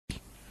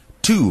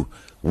2,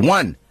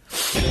 1.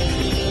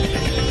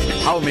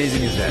 How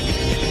amazing is that?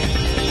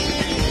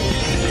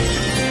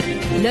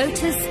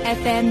 Lotus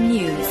FM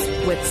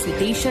News with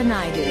SUDISHA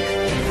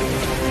Naidu.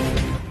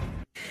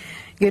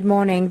 Good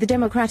morning. The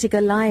Democratic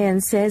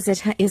Alliance says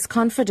it is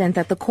confident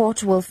that the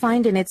court will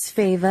find in its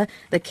favour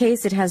the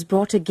case it has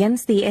brought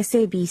against the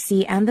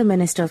SABC and the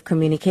Minister of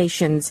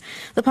Communications.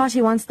 The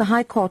party wants the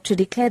High Court to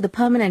declare the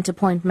permanent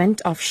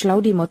appointment of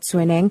Hlaudi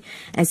Motsoeneng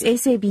as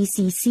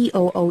SABC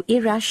COO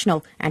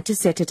irrational and to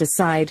set it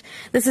aside.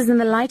 This is in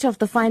the light of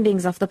the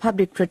findings of the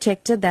Public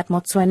Protector that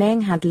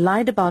Motsoeneng had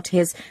lied about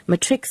his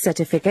matric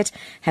certificate,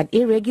 had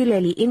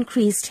irregularly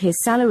increased his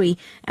salary,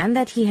 and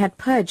that he had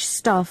purged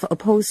staff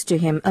opposed to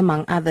him,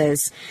 among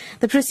others.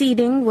 The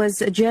proceeding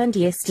was adjourned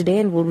yesterday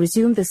and will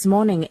resume this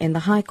morning in the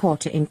High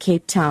Court in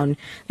Cape Town.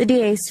 The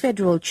DA's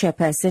federal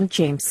chairperson,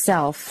 James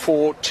Self.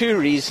 For two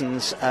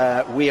reasons,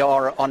 we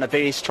are on a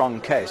very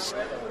strong case.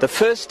 The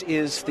first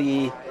is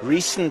the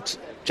recent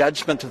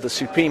judgment of the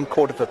Supreme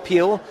Court of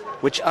Appeal,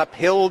 which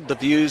upheld the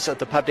views of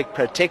the Public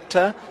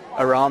Protector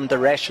around the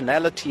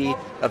rationality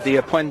of the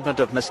appointment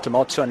of Mr.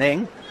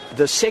 Motsoeneng.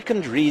 The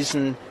second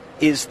reason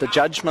is the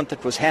judgment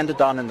that was handed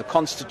down in the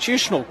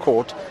Constitutional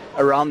Court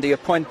around the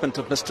appointment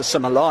of Mr.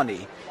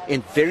 Simelane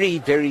in very,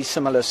 very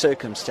similar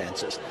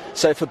circumstances.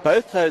 So for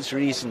both those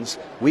reasons,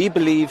 we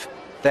believe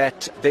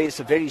that there is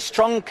a very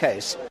strong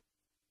case.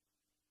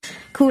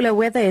 Cooler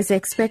weather is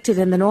expected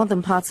in the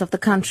northern parts of the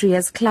country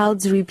as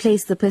clouds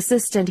replace the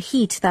persistent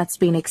heat that's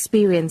been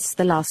experienced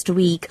the last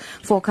week.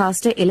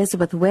 Forecaster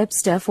Elizabeth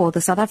Webster for the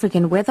South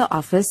African Weather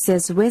Office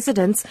says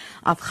residents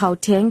of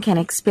Gauteng can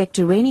expect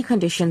rainy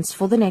conditions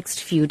for the next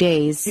few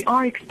days. We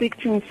are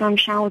expecting some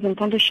showers and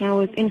thunder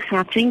showers in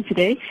Gauteng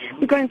today.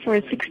 We're going for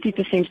a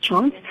 60%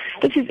 chance.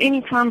 This is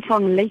any time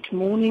from late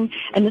morning,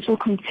 and this will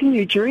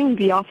continue during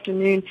the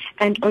afternoon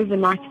and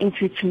overnight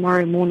into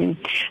tomorrow morning.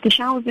 The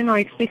showers then are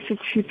expected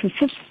to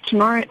persist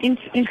tomorrow in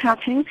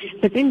Gauteng,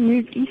 but then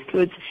move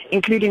eastwards,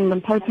 including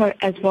Limpopo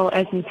as well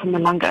as in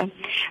Mpumalanga.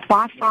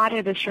 By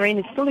Friday, the rain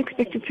is still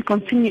expected to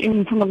continue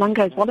in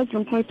Mpumalanga as well as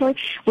Limpopo,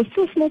 with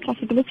still a small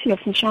possibility of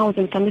some showers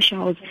and thunder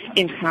showers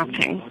in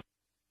Gauteng.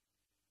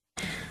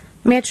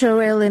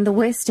 Metrorail in the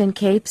Western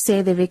Cape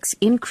say they've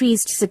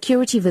increased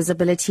security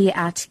visibility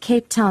at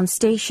Cape Town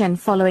station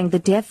following the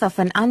death of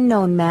an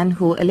unknown man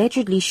who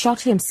allegedly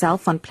shot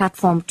himself on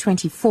platform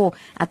 24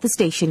 at the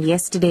station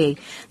yesterday.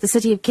 The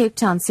city of Cape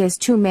Town says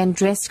two men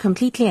dressed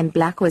completely in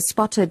black were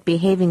spotted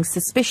behaving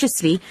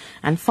suspiciously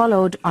and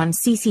followed on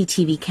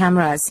CCTV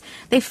cameras.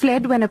 They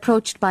fled when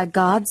approached by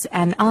guards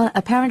and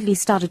apparently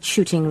started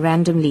shooting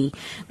randomly.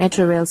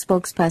 Metrorail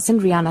spokesperson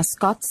Rihanna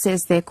Scott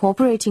says they're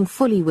cooperating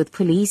fully with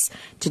police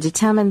to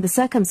determine the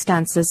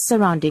circumstances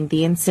surrounding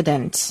the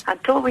incident.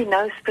 Until we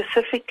know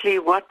specifically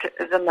what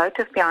the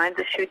motive behind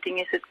the shooting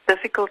is, it's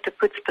difficult to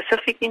put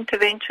specific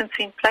interventions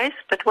in place,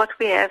 but what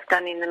we have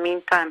done in the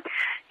meantime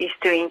is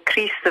to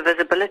increase the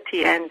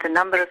visibility and the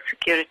number of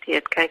security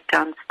at Cape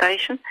Town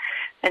Station,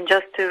 and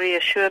just to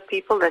reassure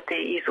people that there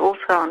is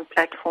also on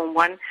Platform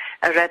 1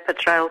 a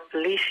rapid rail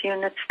police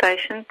unit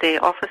station.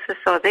 Their officers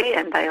are there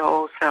and they are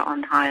also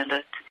on high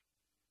alert.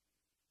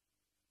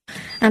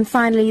 And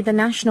finally, the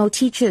National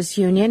Teachers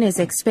Union is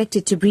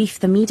expected to brief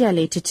the media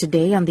later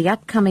today on the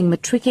upcoming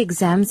matric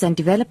exams and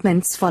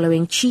developments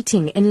following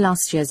cheating in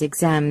last year's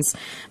exams.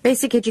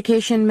 Basic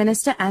Education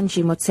Minister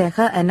Angie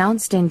Motshekga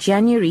announced in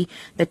January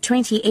that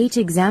 28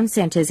 exam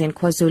centres in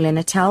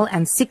KwaZulu-Natal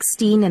and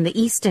 16 in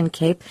the Eastern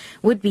Cape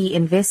would be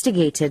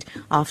investigated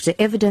after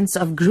evidence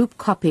of group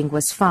copying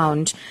was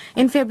found.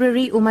 In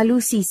February,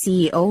 Umalusi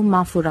CEO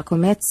Mafura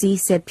Kometsi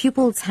said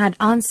pupils had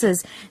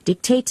answers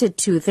dictated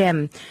to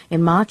them.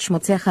 In March,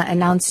 Motshekga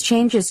announced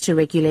changes to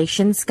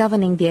regulations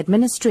governing the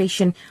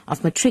administration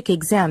of matric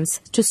exams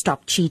to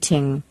stop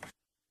cheating.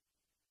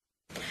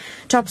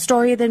 Top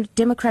story, the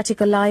Democratic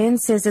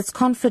Alliance says it's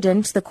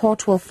confident the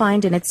court will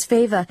find in its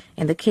favour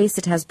in the case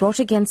it has brought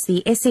against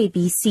the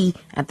SABC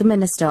and the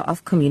Minister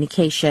of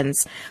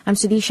Communications. I'm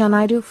SUDISHA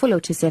Naidu for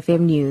Lotus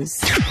FM News.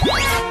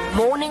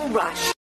 Morning Rush.